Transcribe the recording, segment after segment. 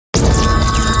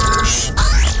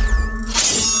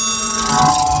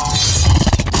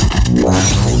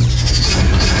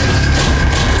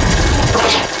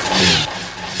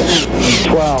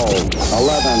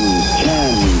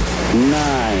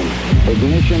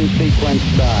Ignition sequence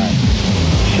start.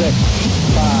 6,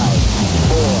 5,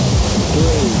 4, 3,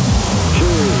 2,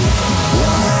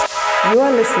 1. You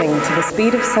are listening to the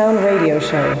Speed of Sound radio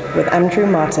show with Andrew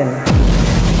Martin.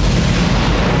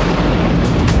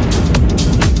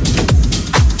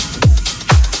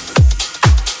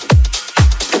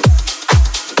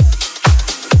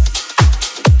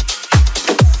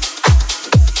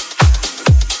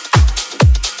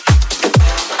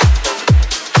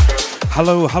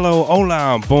 Hello, hello,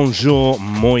 hola, bonjour,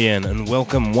 moyen, and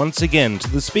welcome once again to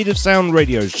the Speed of Sound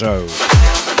radio show.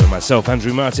 With myself,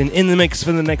 Andrew Martin, in the mix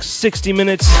for the next 60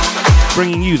 minutes,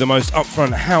 bringing you the most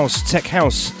upfront house, tech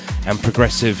house, and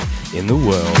progressive in the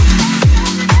world.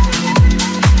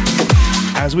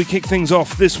 As we kick things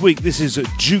off this week, this is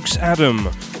Jukes Adam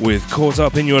with Caught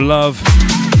Up in Your Love,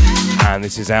 and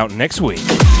this is out next week.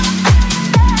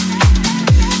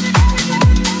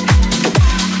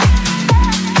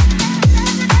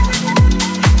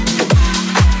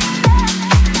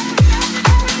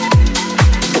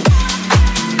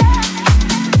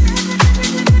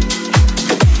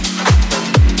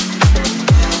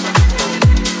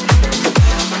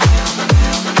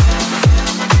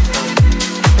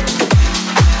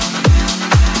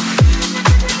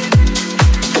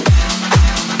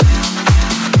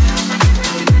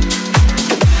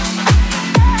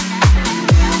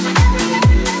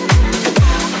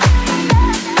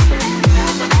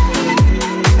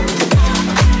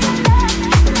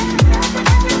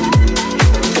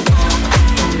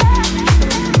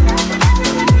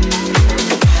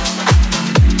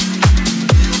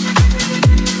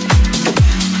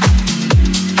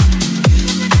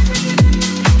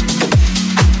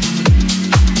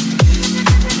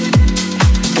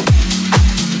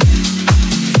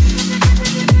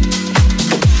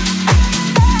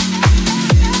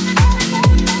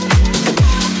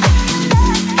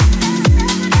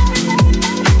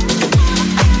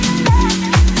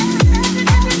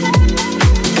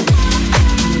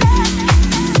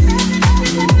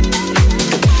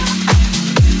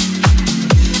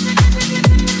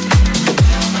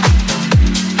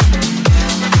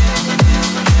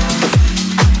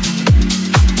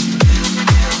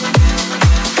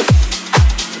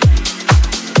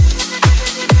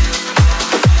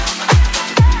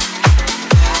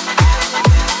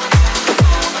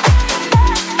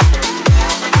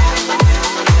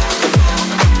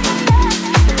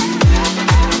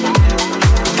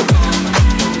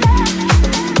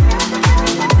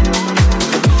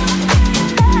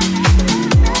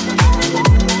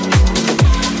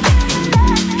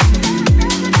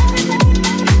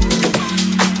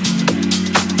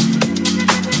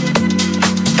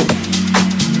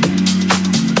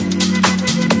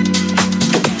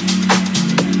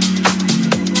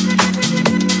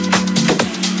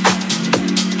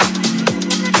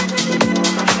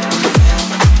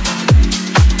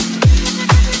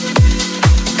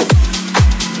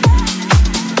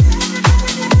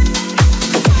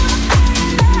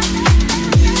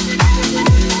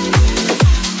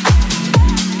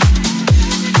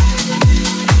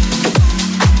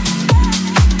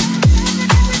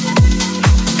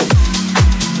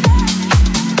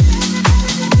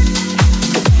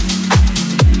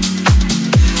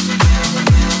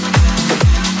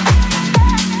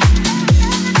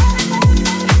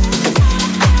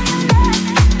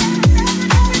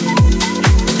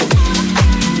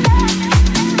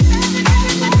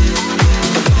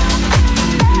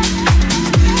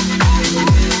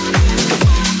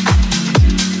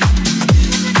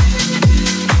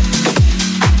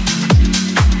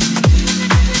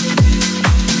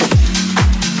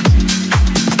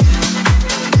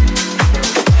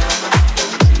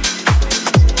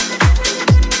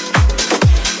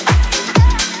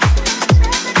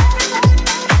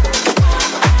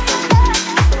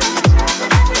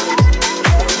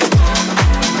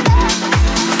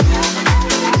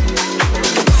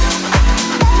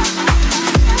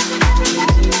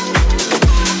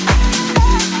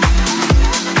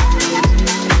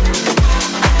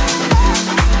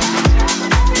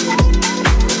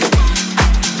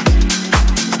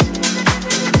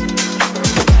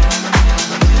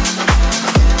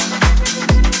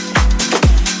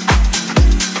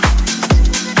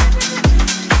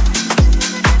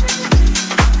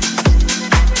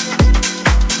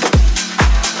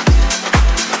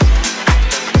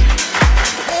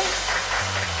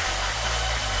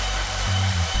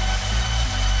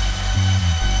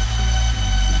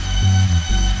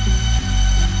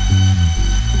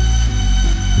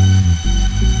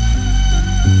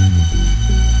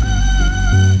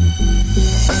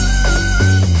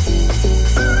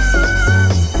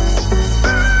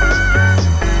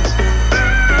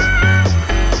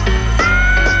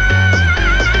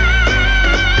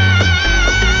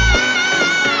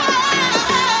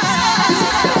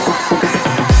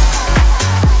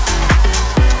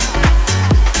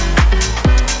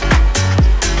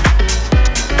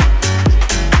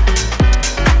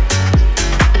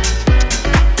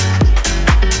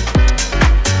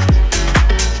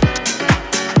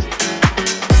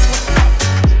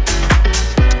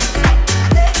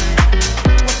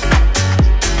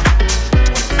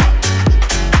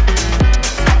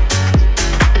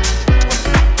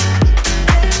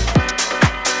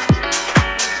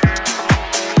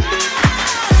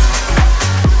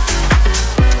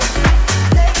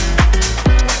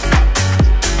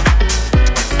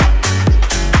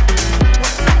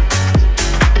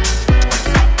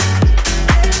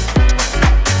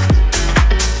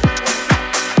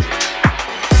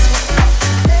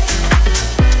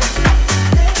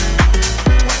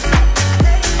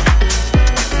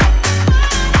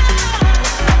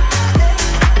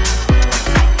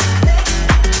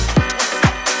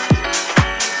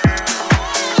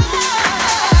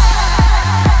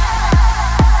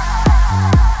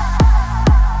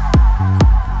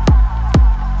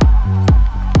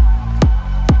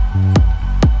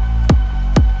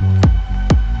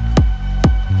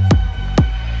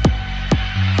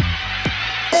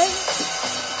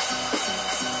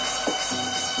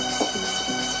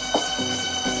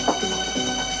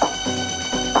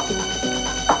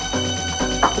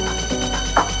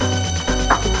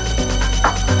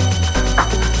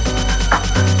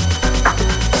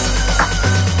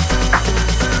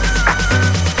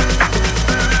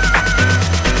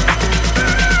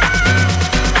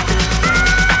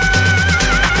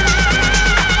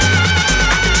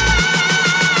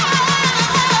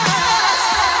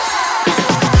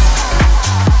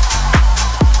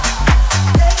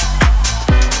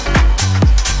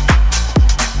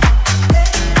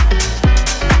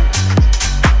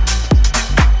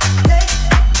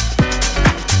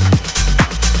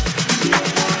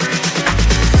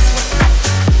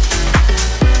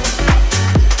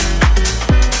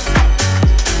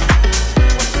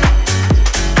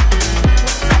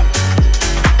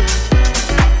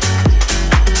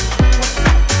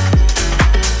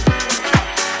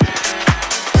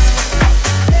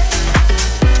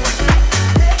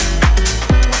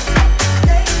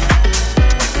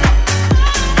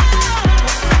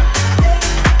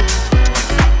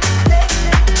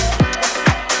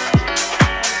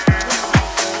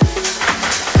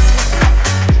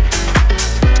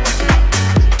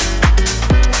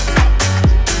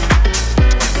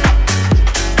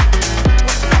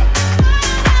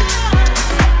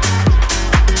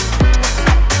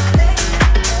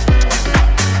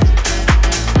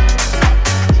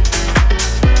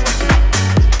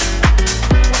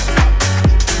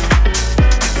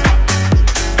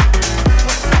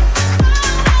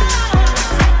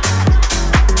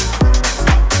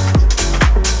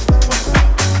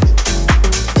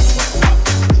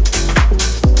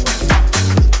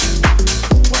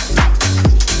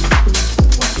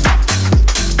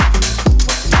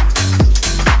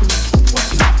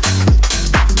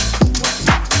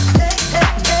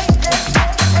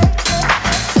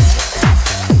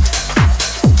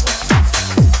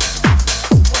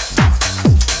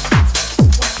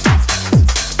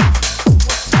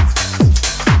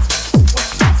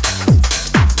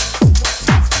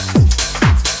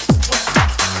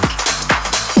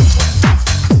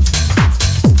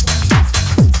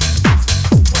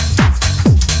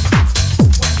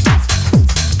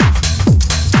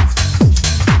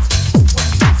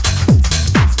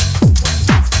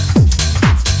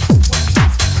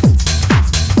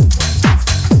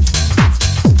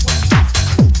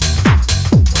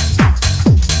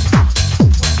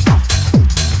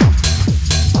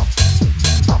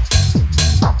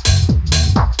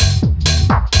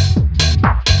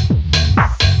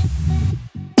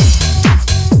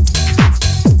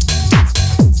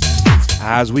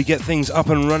 as we get things up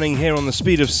and running here on the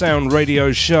Speed of Sound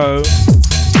radio show.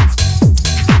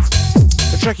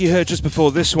 The track you heard just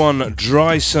before this one,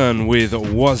 Dryson with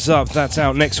What's Up, that's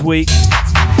out next week.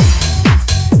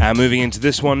 And moving into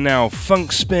this one now,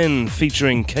 Funk Spin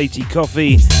featuring Katie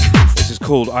Coffee. This is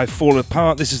called I Fall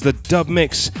Apart. This is the dub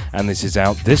mix, and this is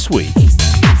out this week.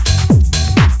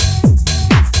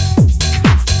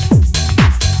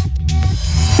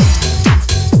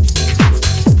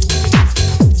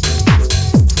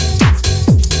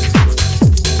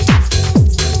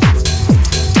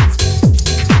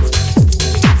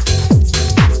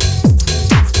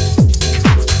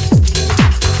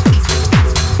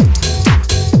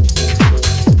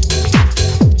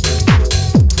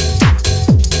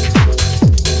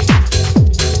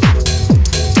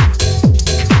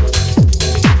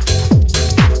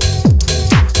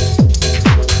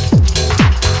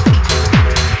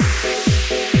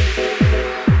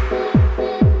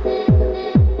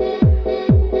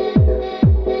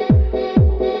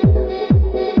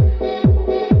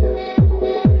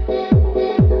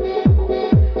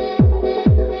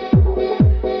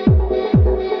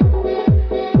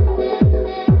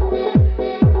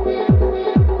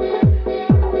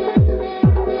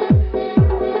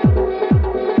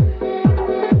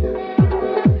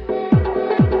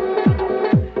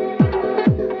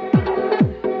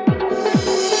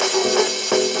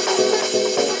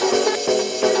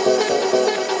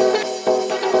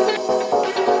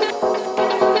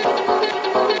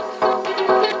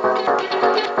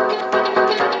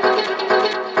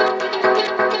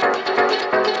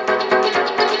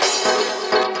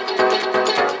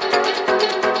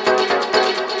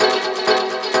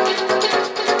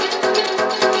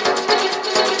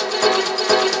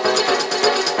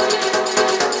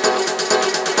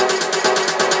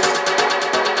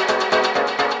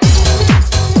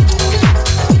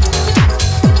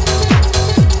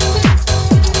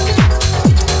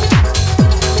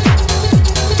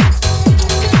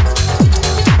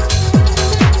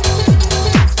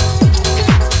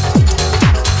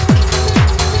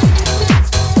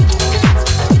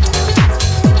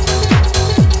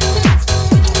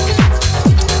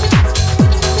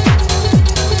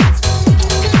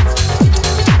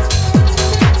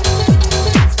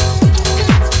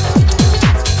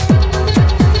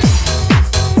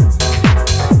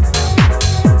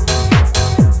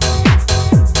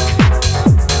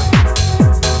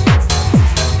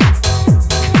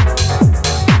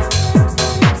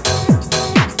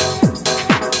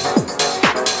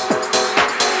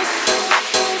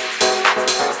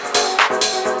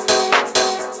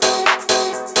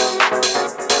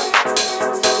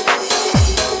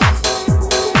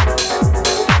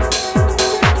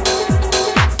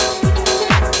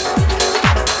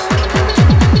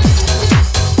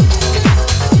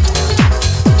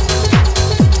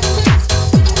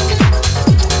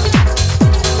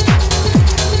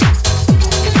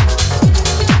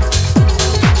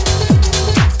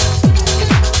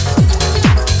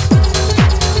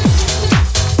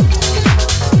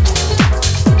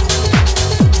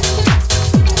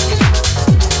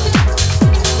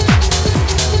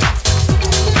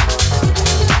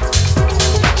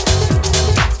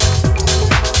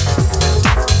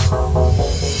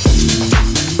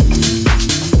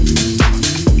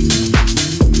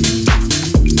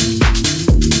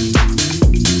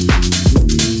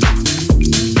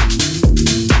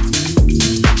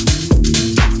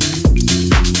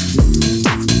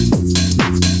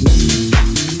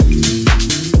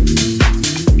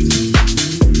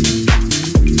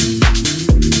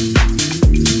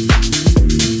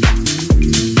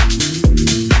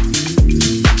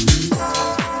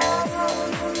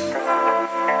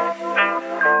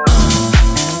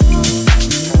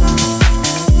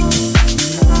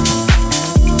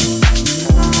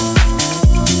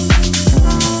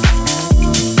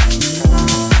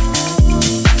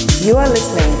 You are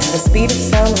listening to the Speed of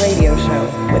Sound radio show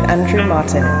with Andrew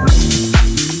Martin.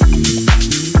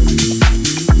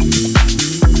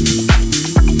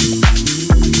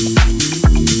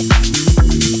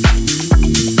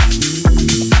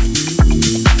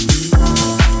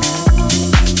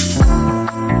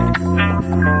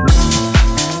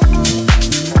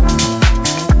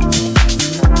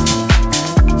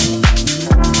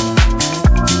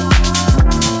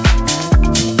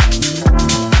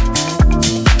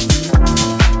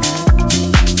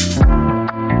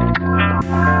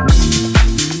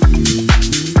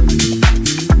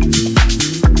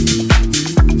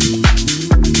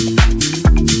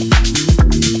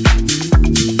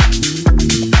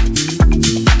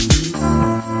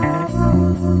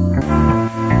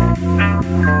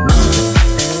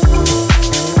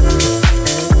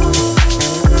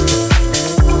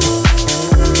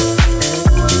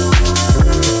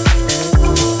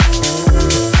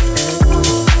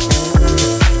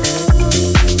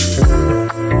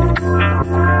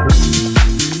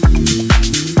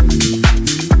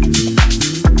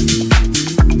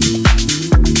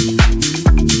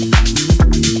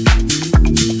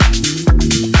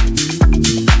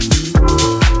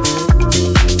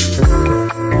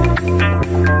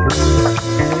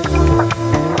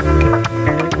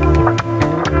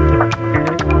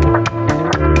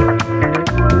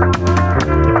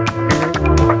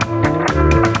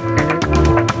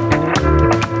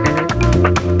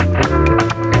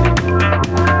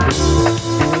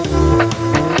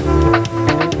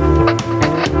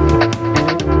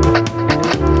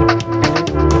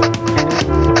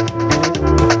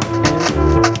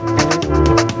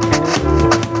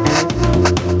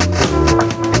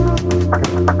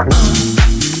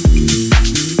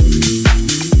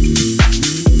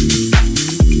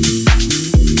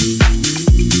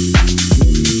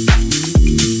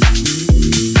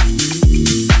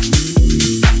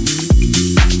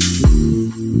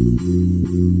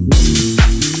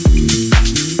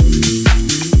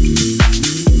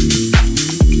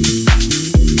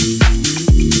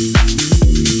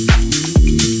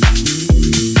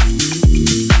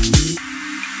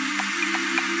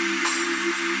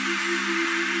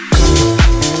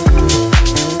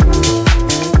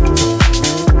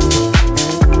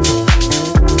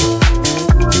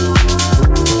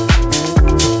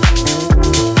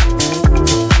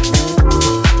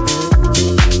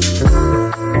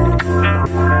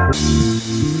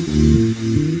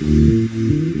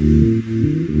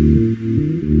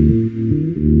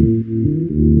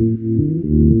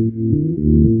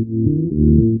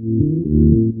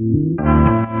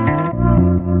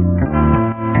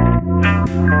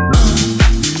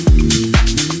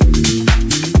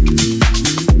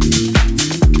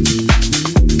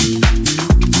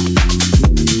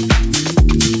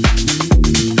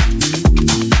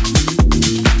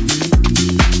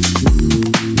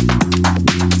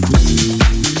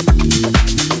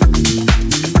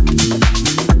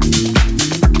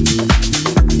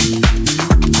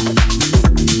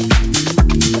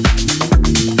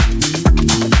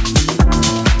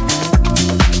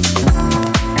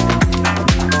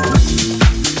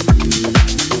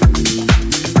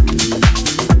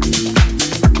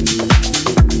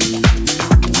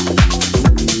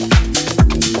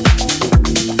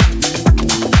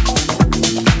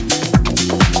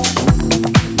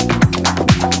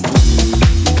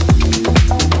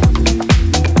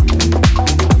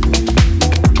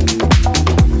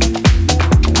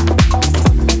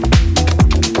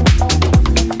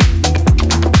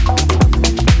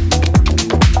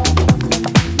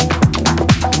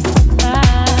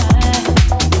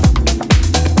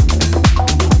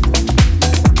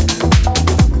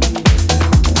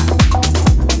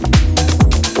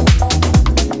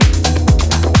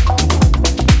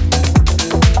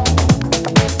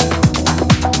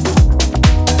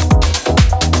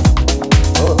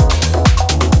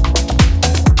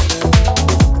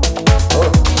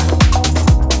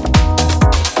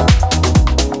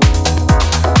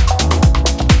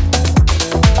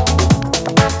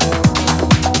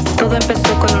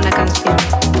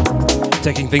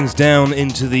 Taking things down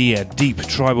into the deep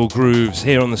tribal grooves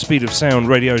here on the Speed of Sound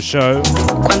radio show.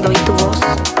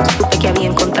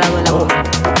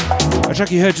 A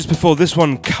track you heard just before this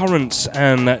one, Currents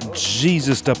and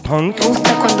Jesus da Punk.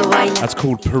 That's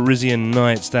called Parisian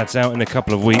Nights. That's out in a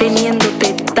couple of weeks.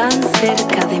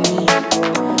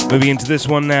 Moving into this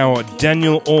one now,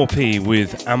 Daniel Orpi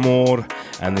with Amor,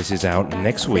 and this is out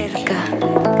next week.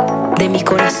 De mi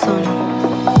corazón.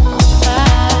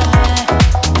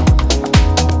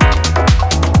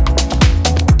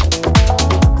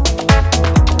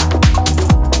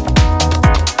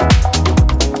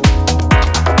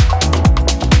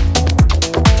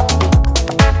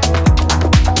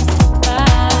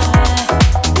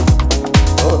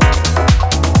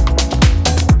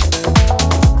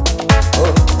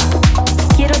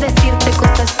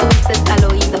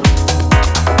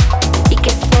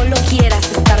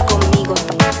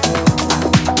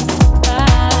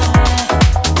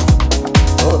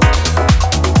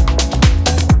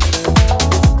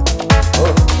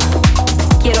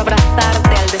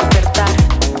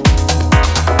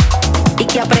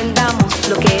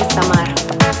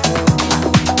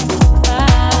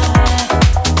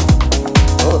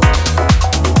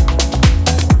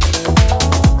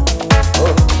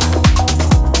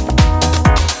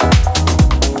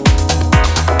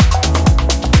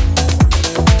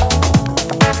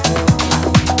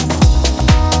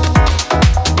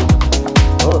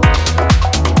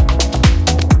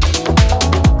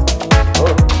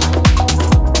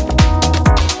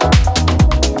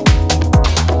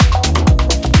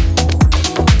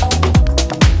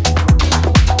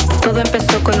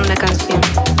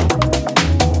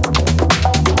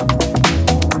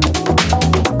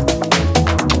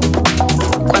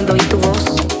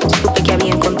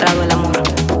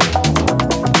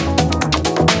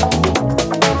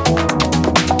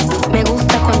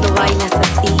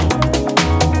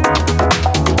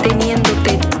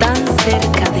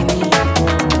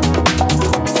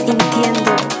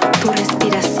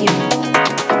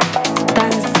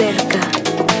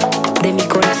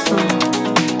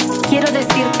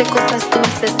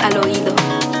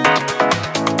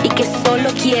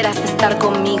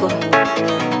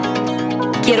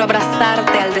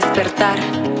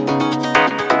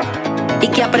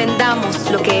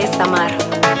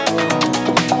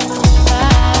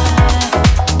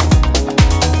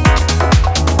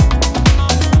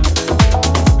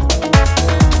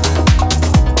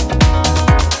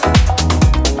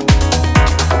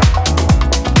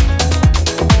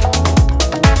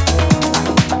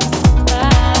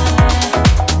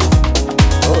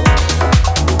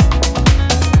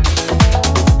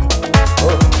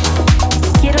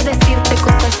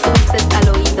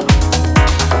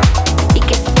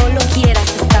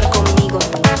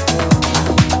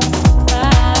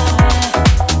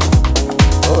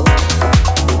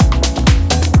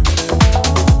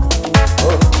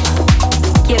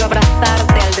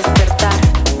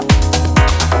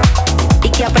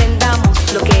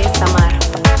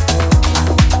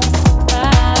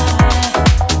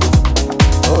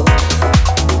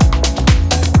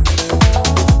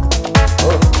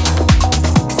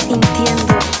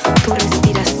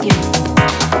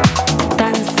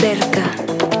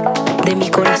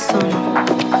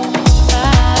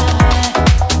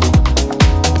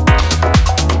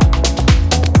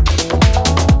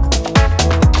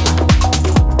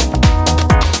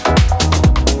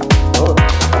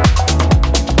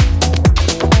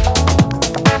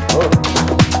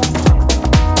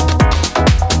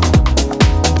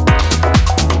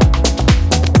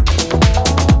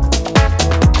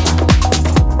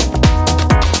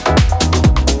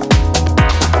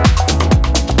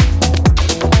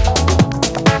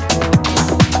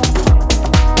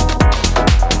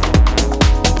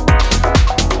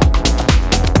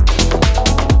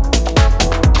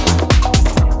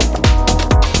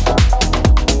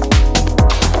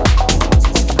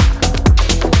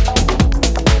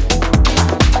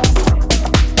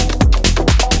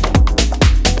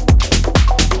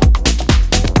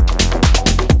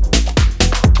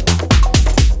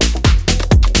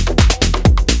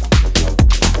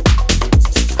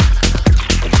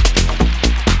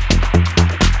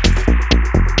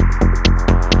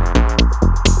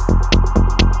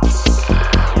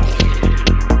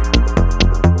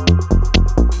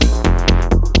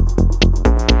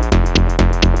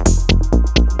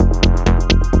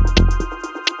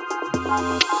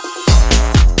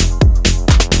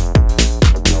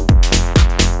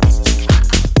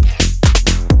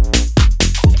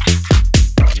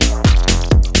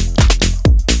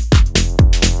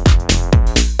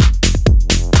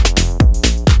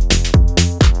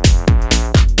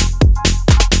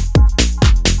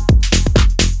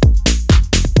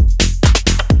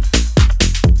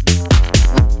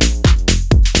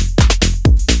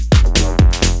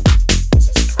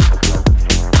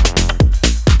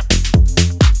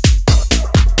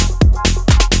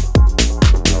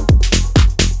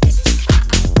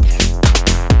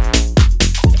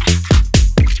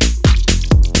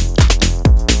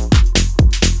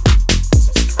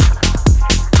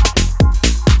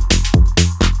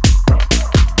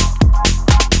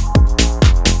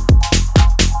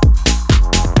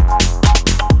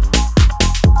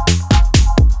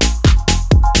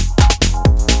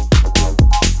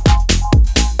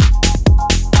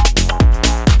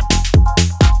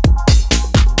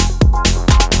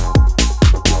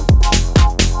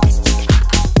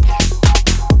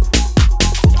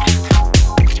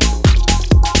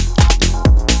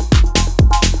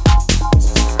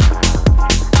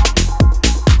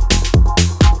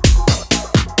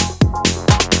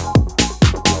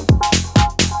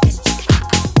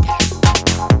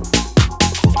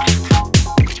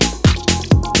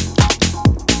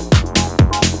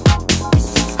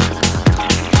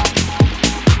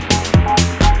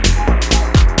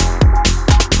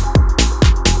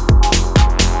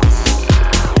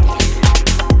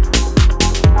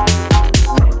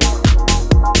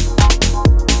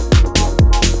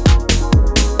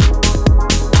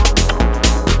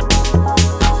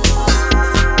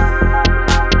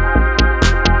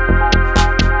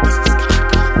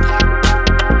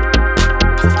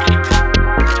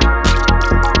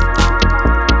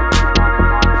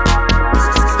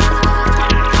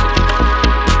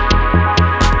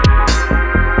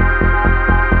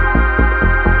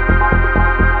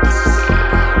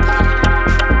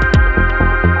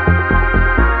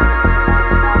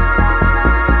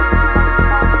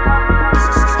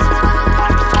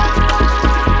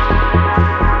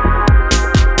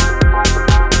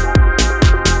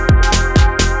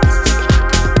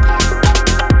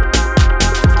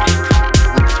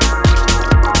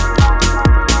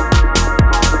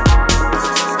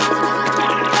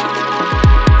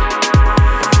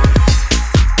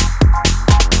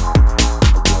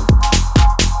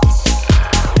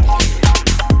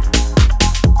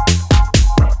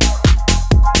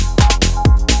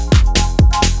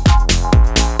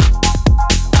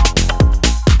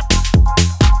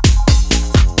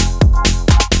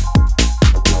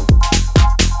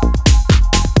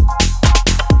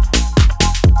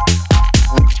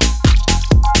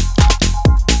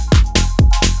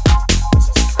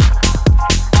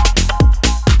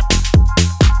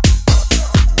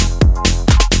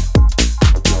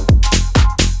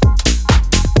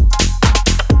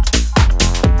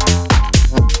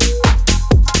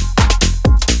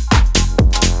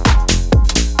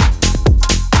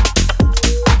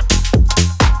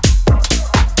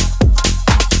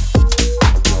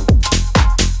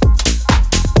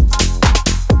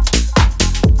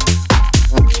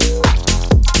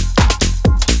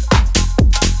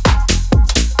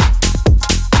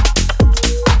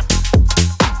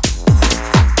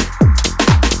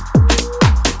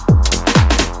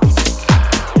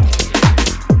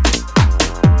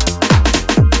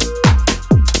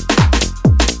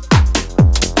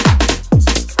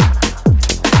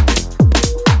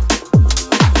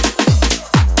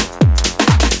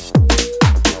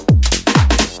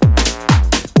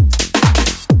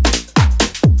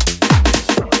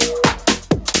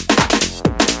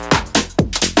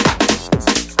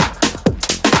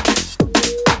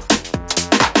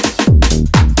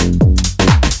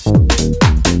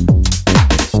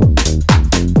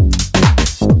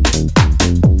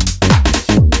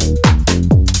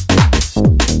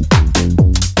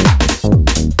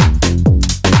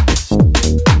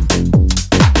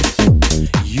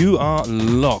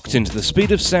 locked into the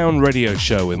Speed of Sound radio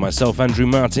show with myself, Andrew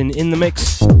Martin, in the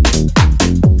mix.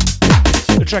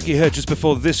 The track you heard just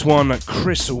before this one,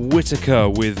 Chris Whitaker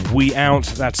with We Out,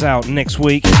 that's out next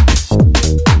week.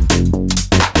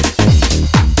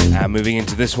 And moving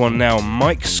into this one now,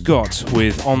 Mike Scott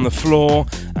with On the Floor,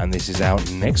 and this is out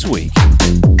next week.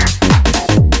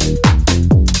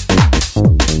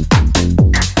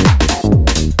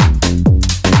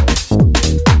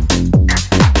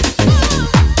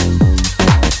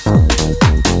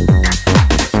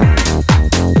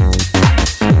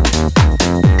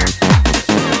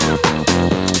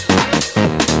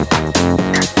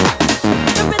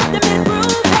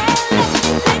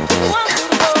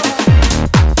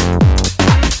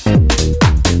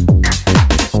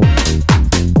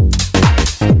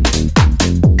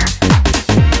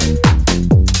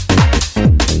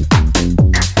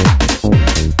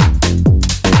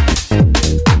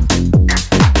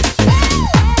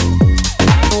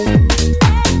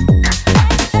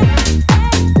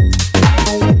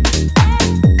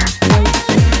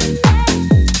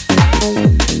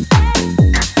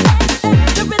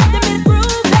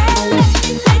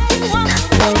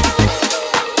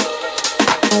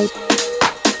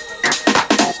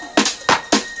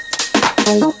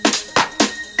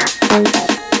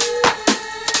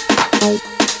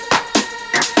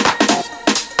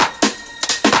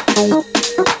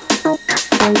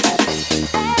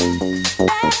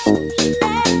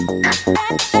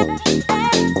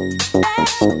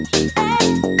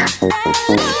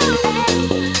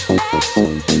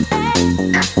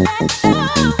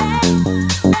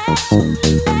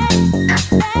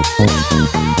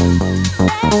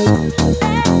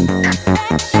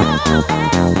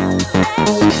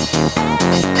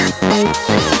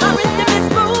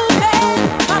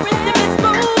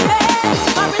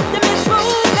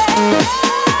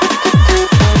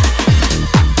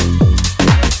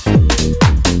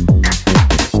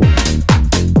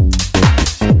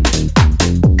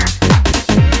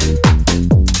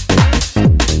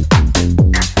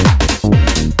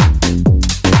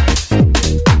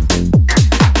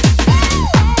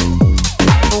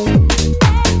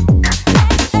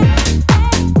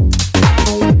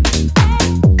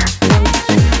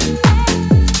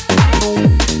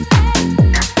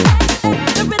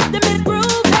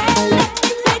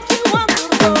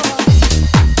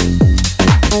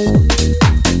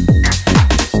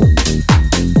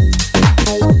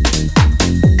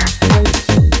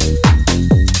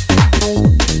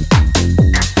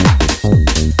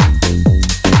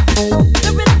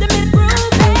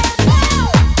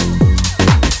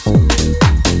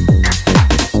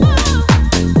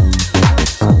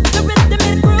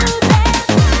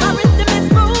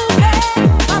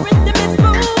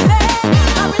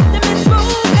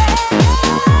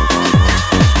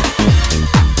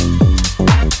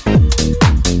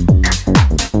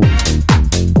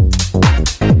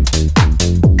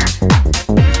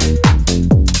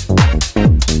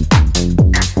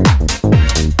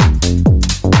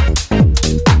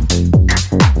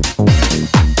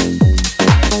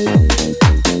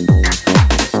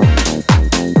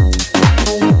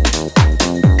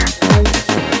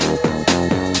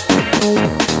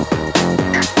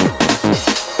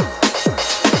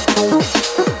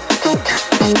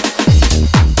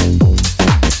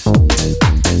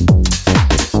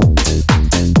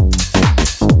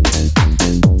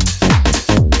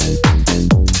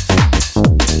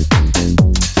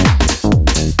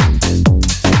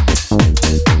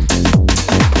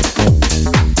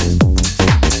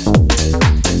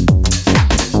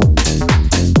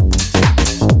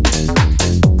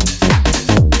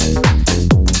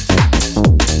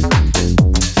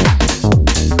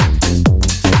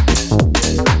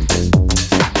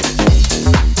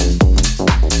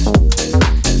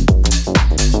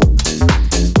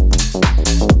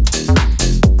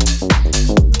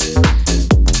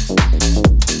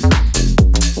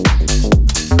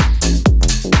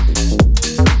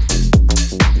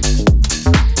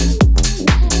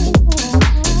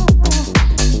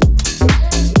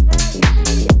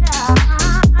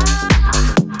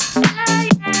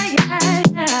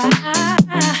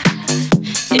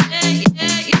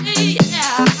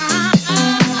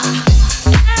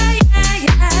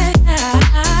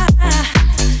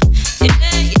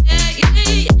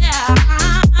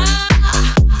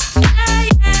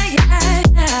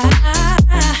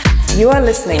 You are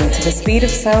listening to the Speed of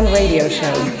Sound radio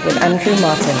show with Andrew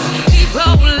Martin.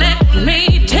 People, let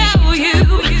me tell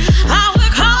you, I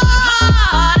work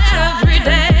hard every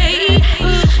day.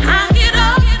 I get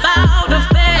up out of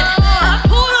bed, I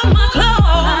put on my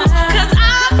clothes, 'cause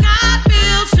I've got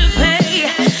bills to pay.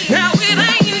 Now it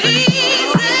ain't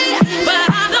easy, but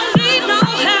I don't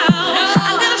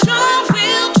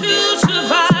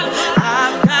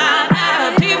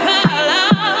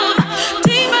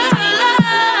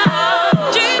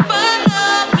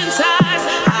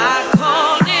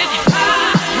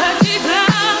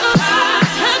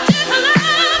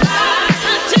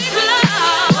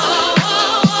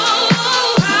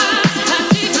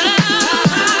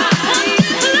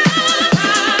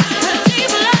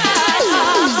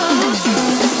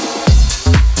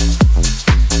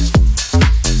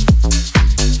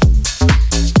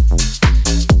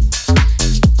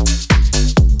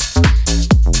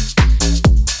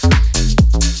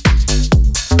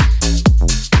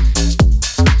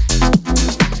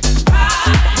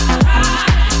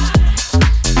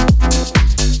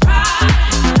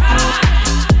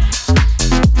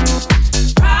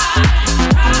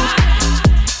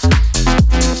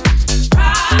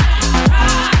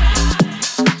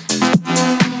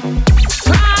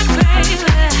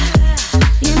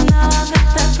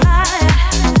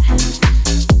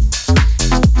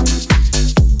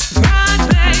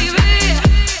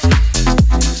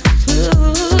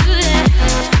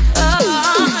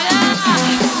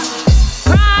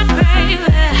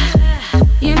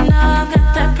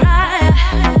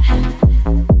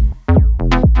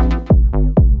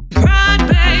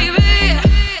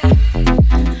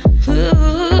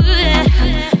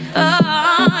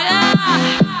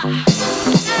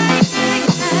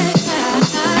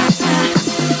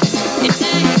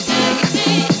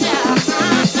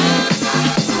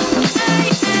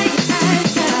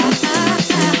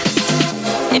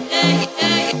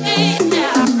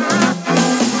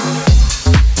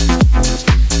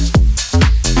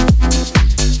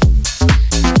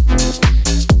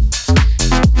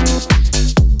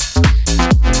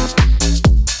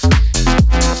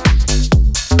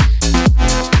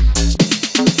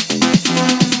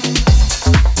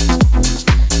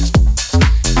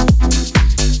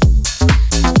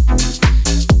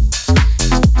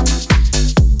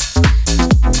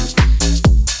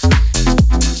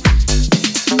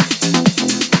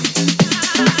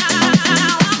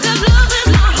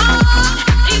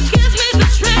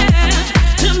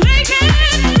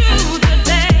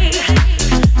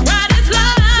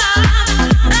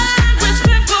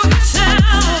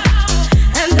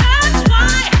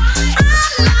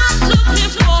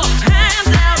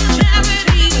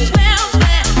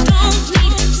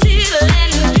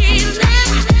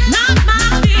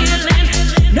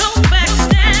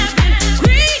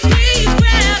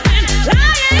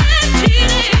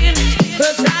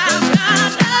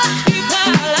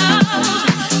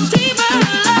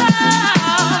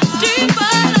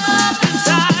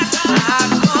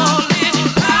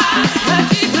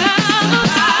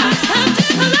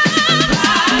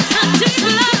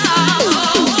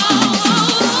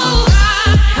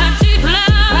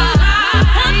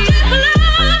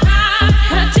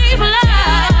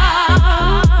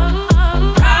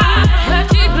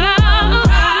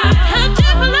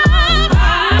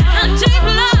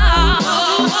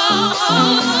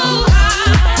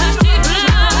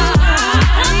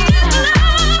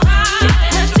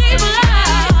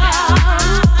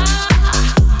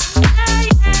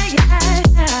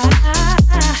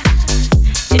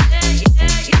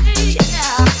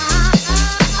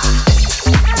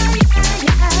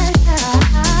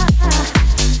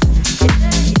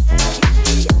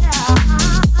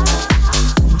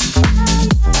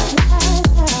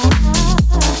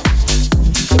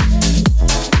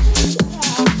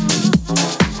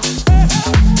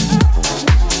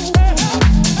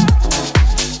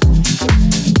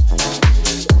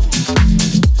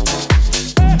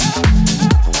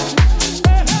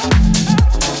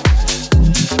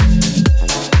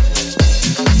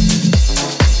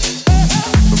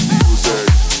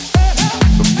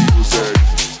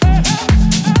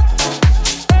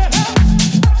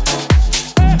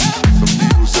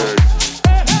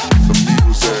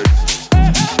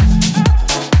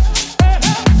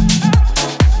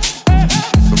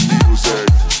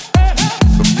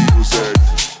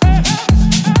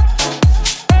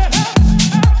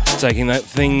Taking that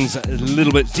things a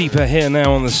little bit deeper here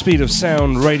now on the Speed of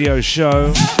Sound radio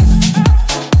show.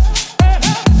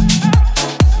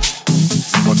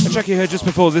 A track you heard just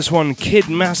before this one, Kid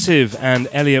Massive and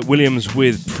Elliot Williams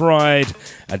with Pride,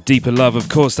 A Deeper Love. Of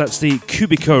course, that's the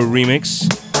Cubico remix.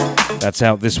 That's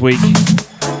out this week.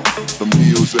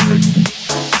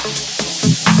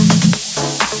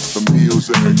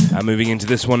 And moving into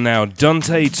this one now,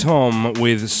 Dante Tom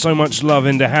with So Much Love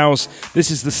in the House. This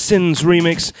is the Sins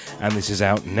remix, and this is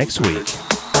out next week.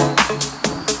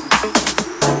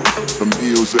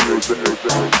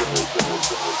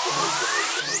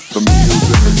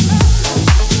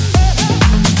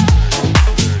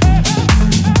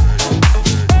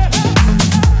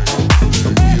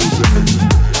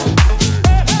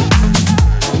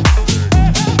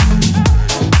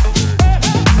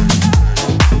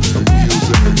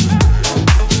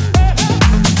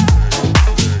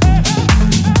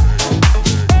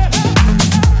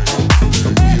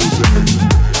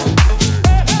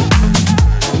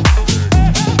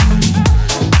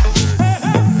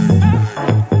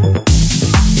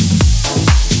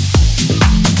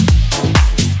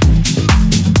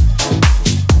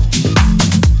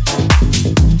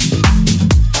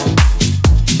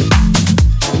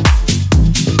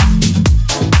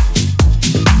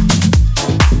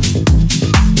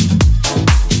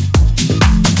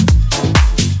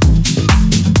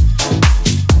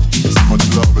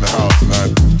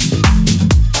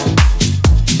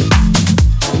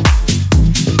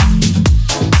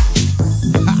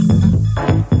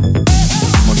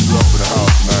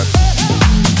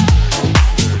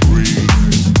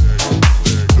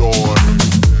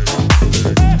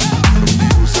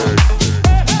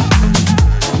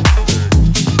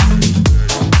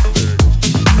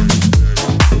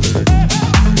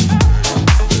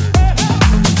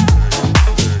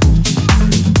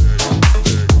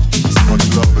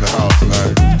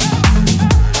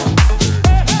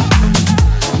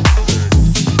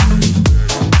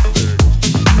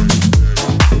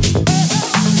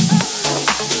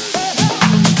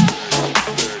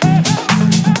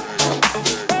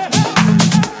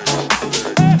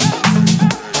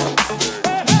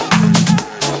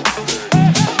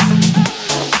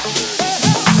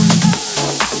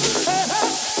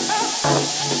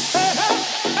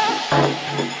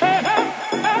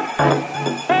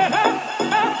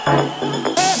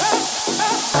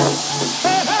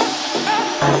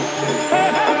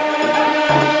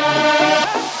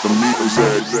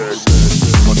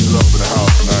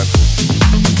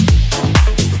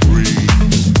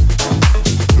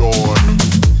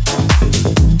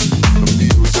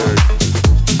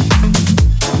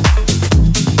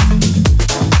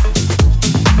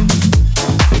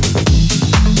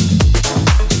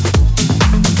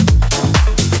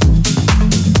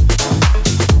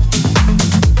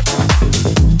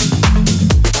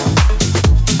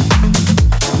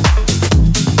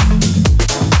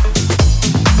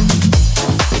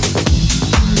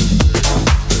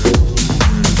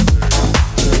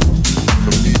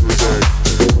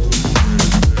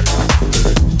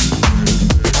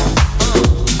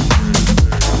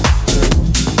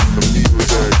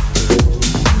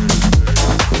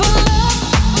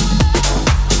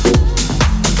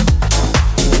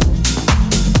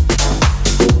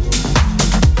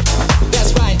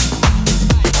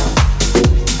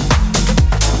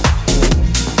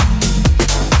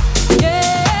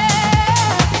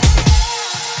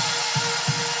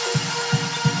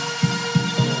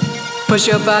 Push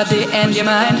your body and your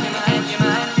mind.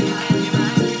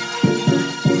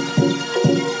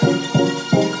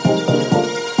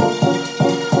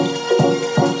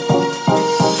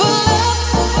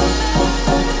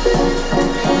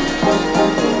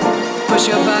 Push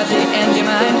your body and your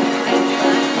mind.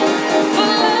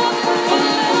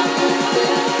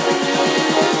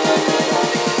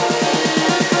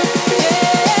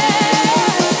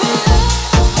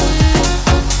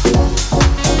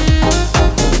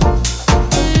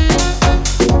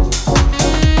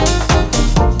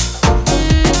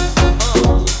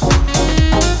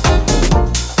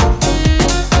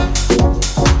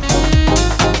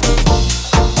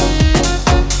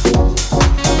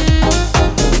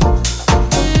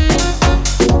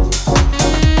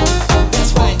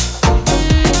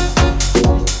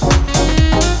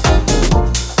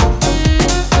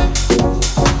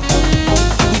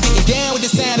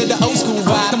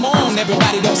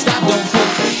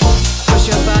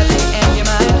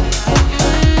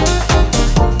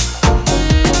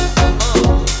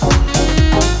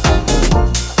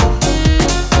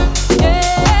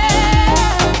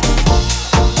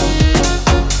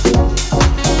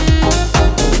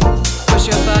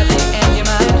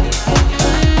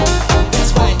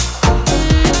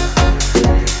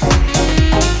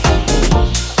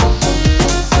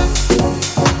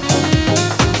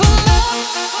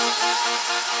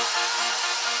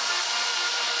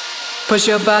 Push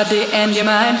your body and your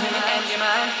mind.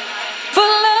 For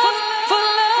love, for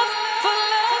love, for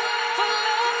love, for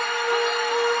love, for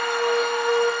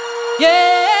love.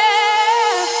 Yeah.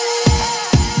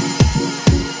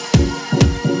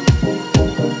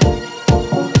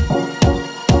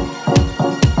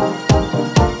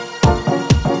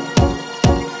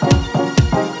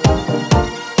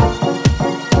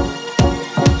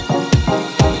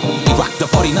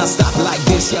 Non-stop like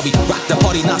this, yeah, we rock the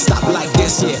party non-stop like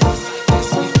this, yeah.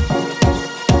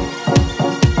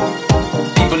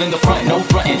 People in the front, no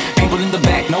frontin'. People in the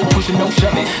back, no pushing, no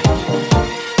shoving.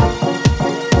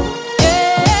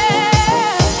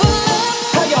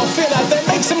 How y'all feel out there?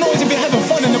 Make some noise if you're having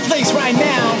fun in the place right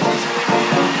now.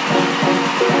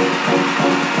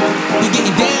 We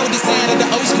getting down with the sound of the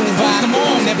old school vibe. Come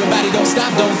on, everybody, don't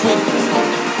stop, don't quit.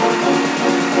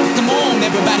 Come on,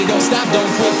 everybody, don't stop,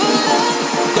 don't quit.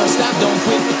 Don't stop, don't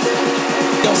quit.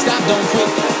 Don't stop, don't quit.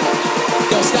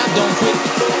 Don't stop, don't quit.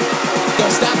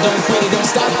 Don't stop, don't quit. Don't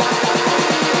stop.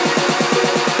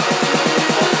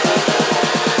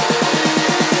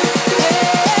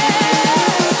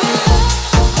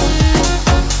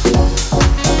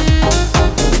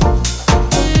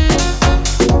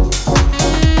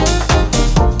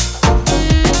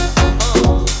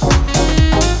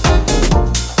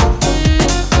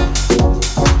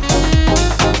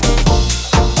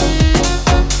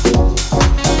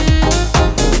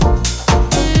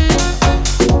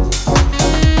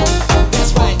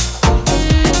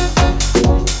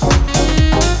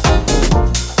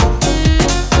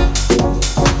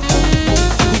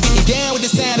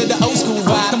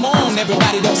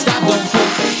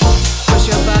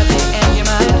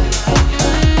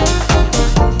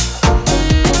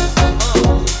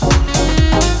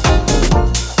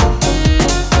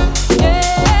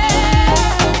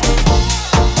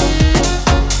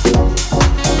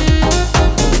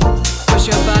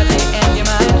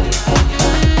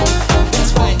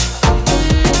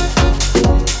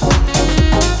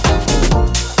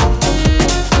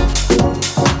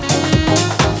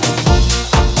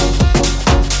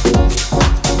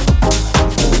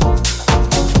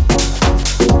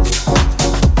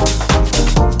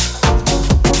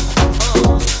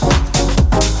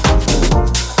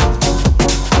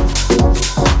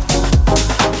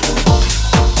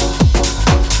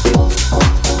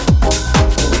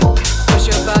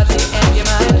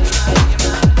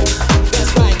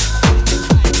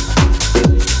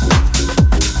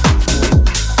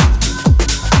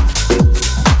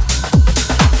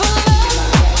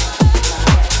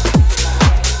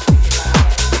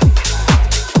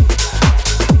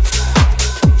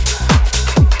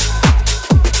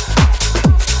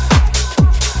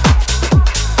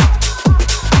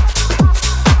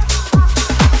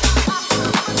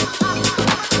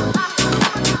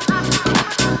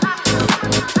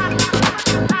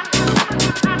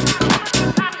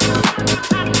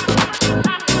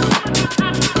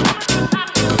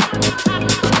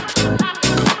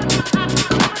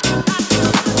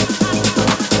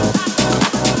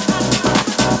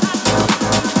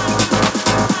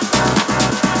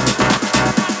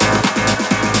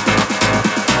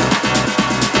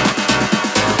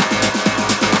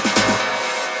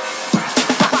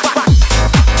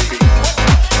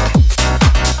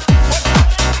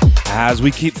 As we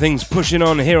keep things pushing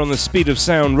on here on the Speed of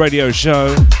Sound radio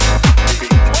show.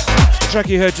 The track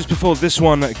you heard just before this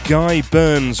one, Guy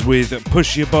Burns with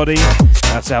Push Your Body.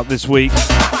 That's out this week.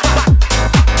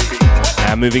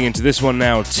 And moving into this one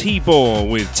now, T-Bore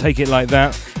with Take It Like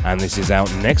That. And this is out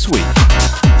next week.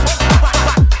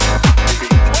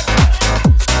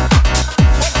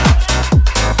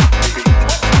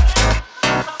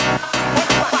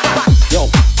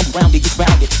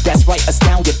 That's right,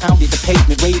 astounded, pounded, the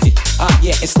pavement, raise it.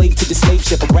 Yeah, enslaved to the slave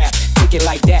ship of rap. Take it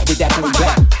like that with that boom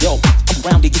back. Yo, I'm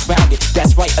rounded, you found it.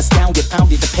 That's right, astounded,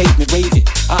 pounded, the pavement, raise it.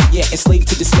 Yeah, enslaved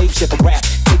to the slave ship of rap.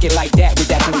 Take it like that with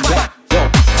that boom back. Yo,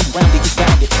 I'm rounded, you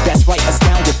found it. That's right,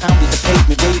 astounded, pounded, the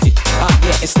pavement, raise it.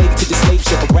 Yeah, enslaved to the slave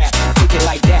ship of rap. Take it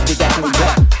like that with that boom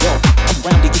back. Yo, I'm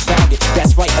rounded, you found it.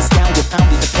 That's right, astounded,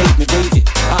 pounded, the pavement, raise it.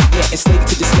 Yeah, enslaved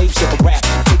to the slave ship of rap.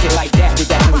 Take it like that with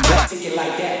that boom back. Take it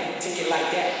like that. Take it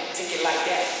like that. Take it like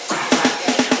that.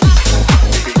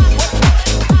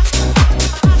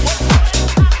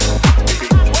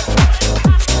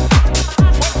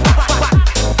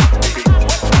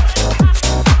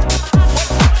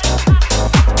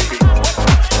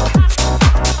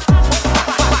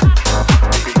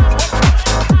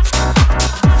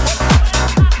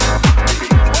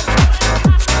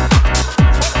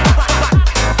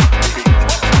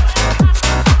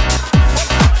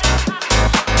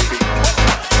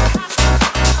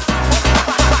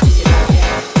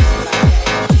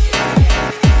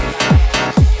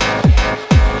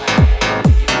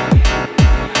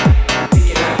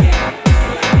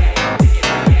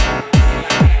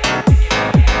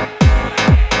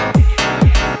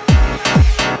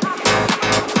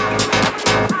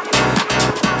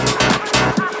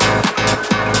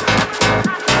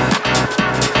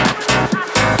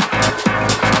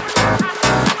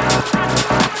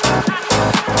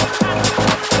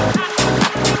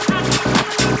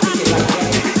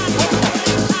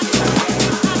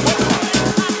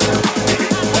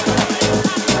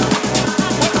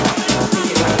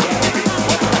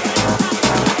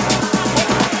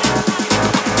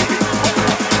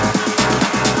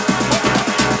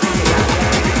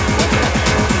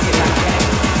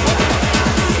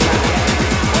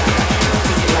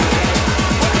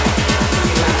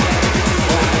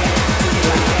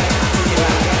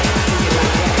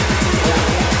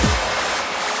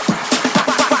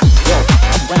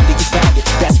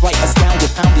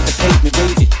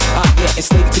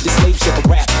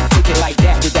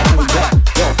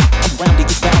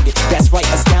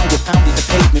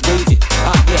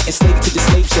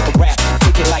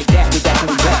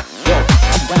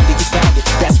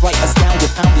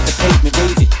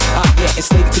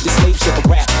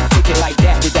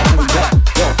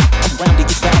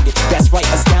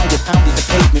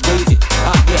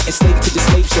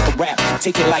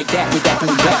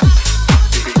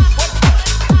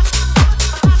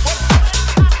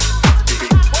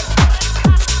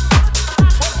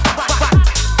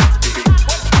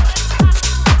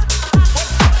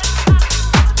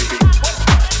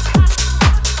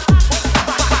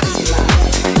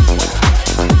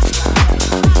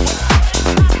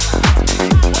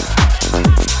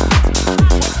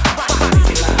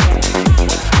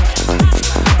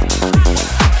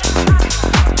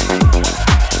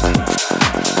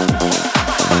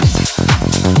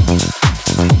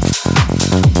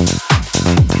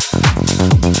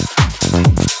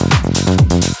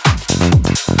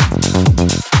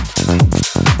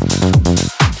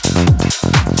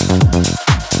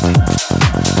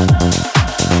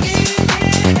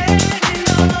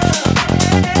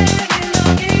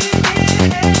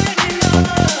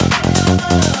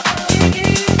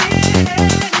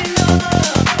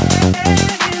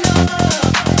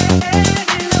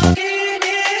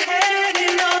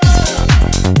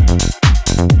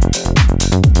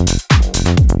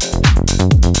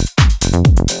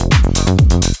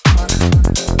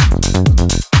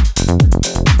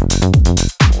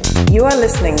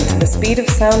 the Speed of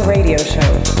Sound radio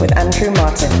show with Andrew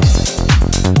Martin.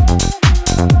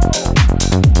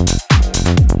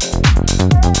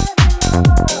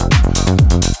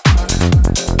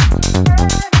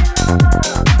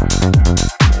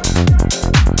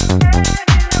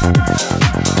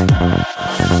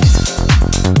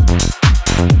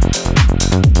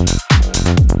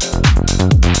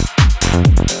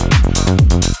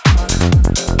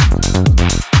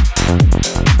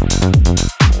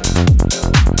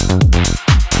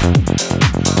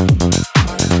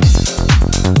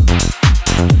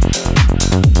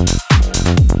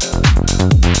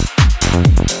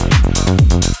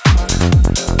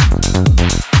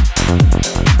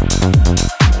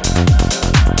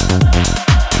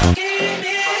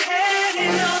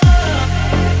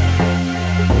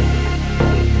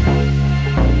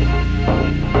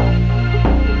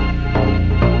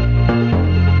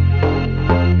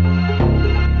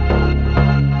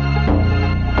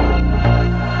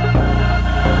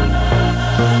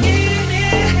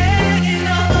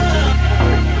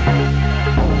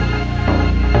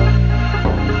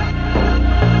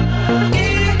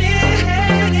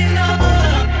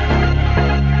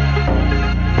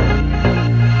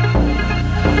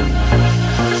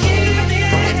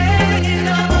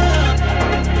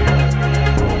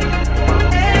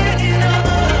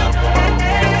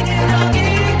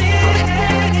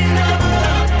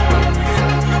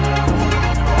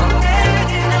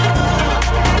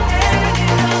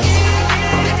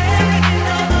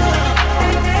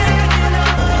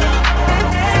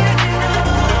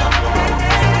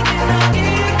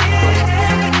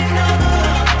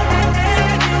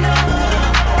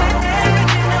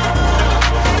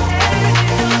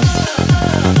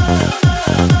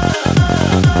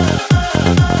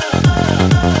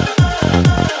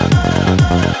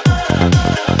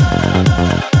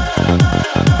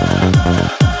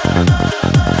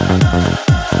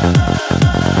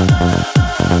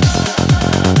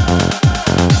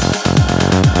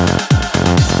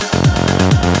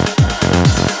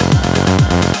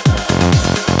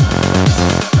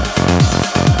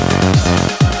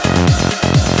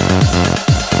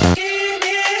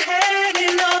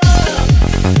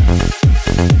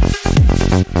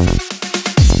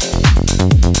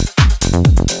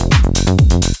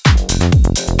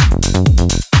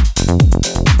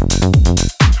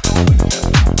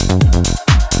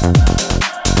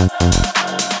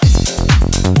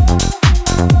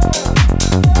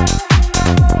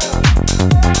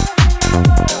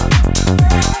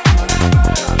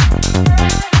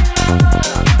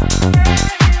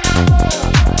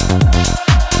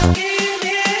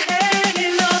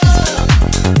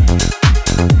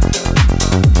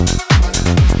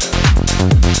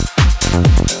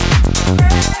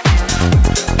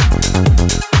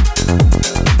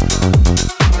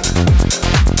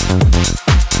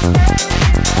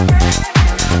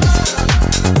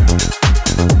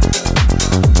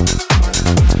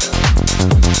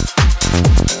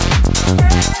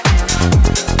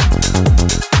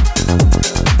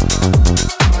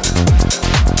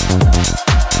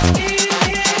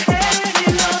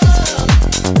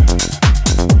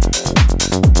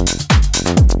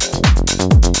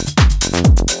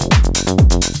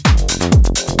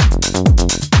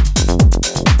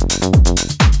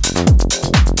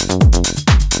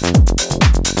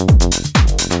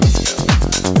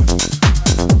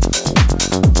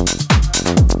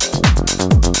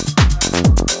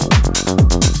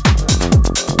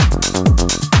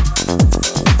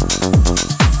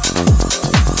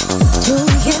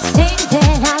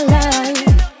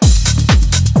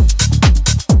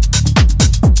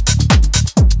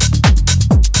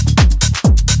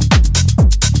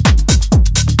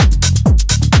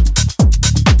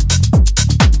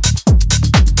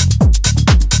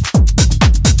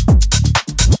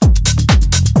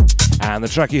 And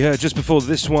the track you heard just before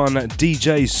this one,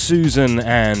 DJ Susan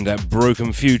and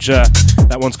Broken Future.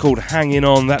 That one's called Hanging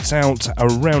On. That's out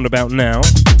around about now.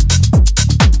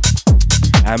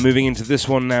 And moving into this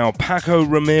one now, Paco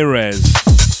Ramirez.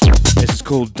 This is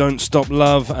called Don't Stop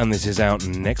Love, and this is out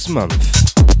next month.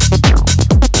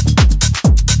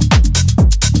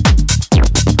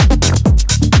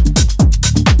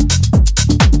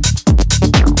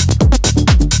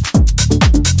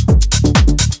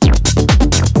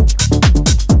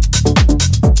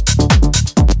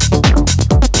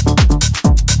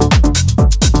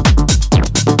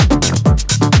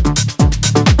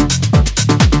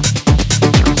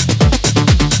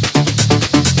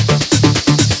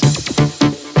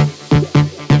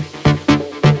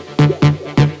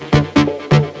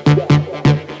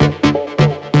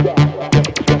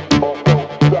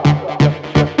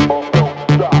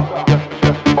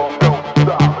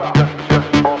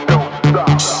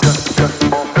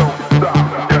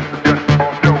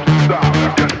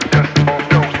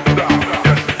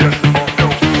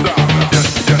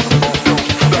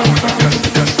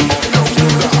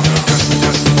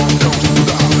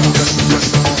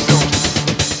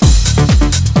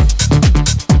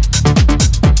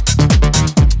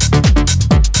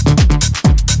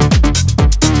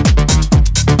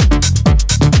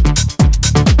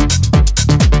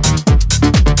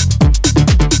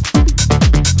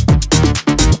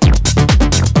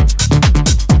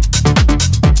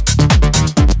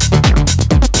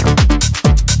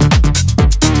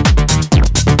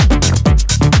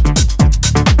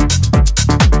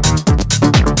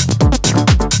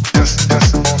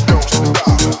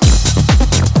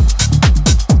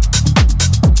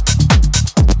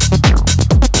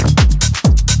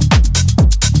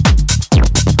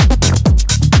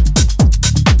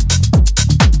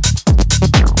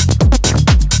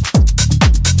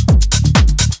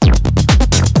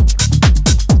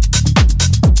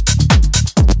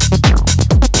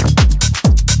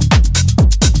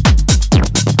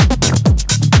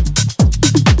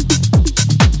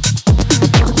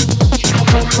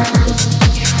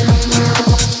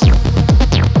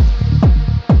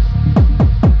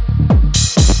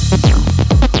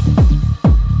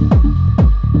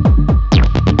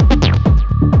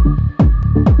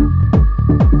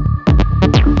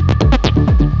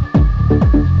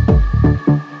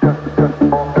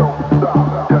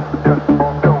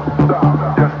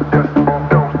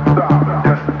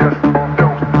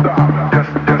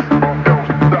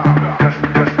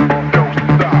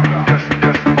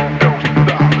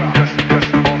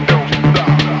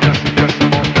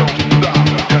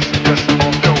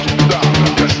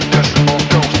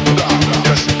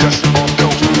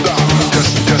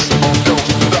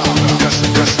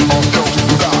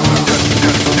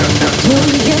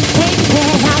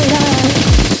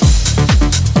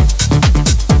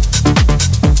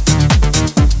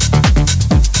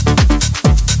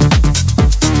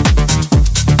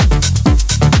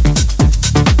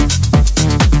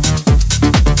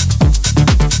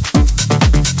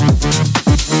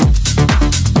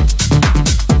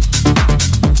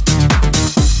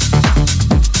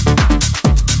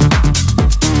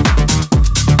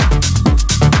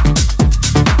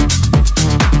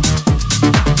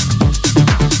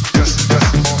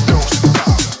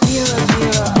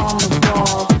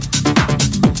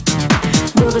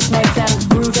 make them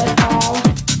groove at all?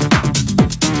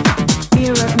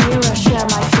 Mirror, mirror, share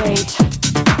my fate.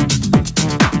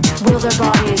 Will their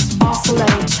bodies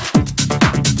oscillate?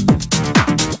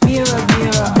 Mirror,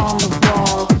 mirror on the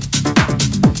wall.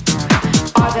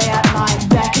 Are they at my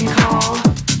beck and call?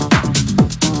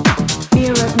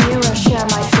 Mirror, mirror, share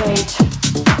my fate.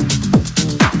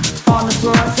 On the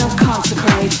floor they'll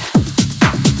consecrate.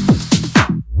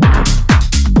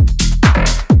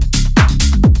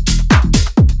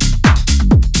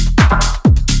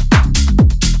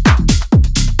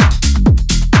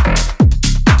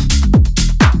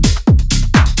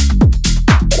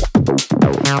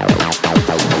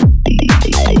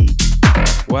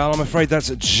 Well, I'm afraid that's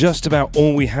just about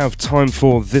all we have time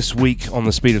for this week on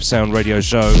the Speed of Sound radio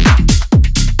show.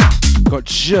 Got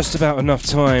just about enough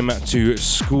time to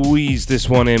squeeze this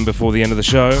one in before the end of the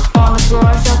show. On the floor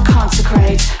they'll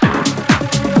consecrate.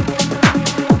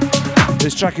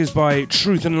 This track is by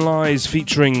Truth and Lies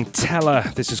featuring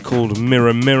Teller. This is called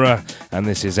Mirror Mirror, and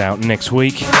this is out next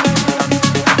week.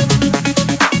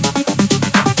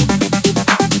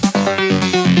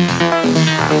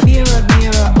 Mirror,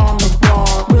 mirror on the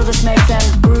wall. Will this make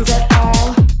them groove at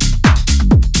all?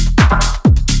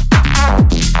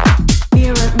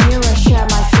 Mirror, mirror, share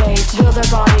my fate. Will their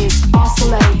bodies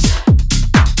oscillate?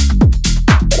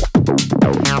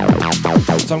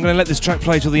 So I'm going to let this track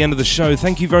play till the end of the show.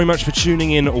 Thank you very much for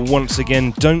tuning in once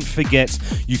again. Don't forget,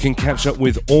 you can catch up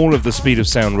with all of the Speed of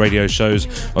Sound radio shows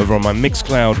over on my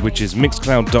Mixcloud, which is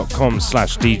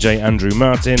mixcloud.com/DJ Andrew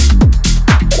Martin.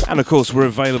 And of course, we're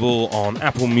available on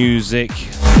Apple Music,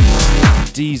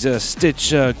 Deezer,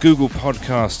 Stitcher, Google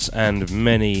Podcasts, and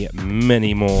many,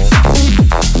 many more.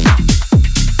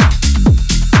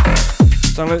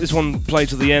 So I'm going to let this one play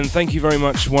to the end. Thank you very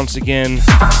much once again.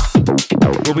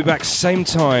 We'll be back same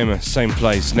time, same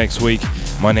place next week.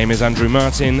 My name is Andrew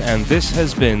Martin, and this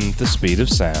has been The Speed of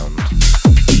Sound.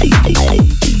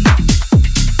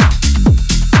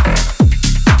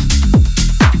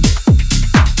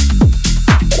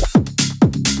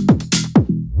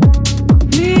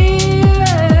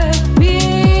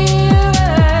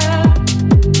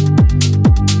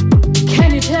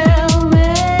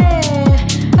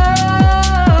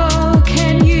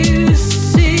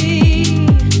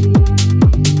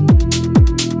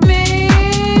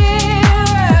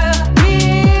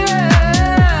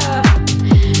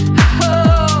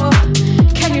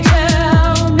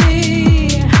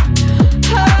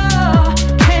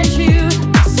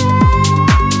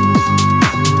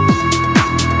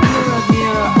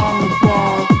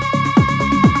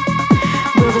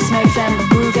 Make them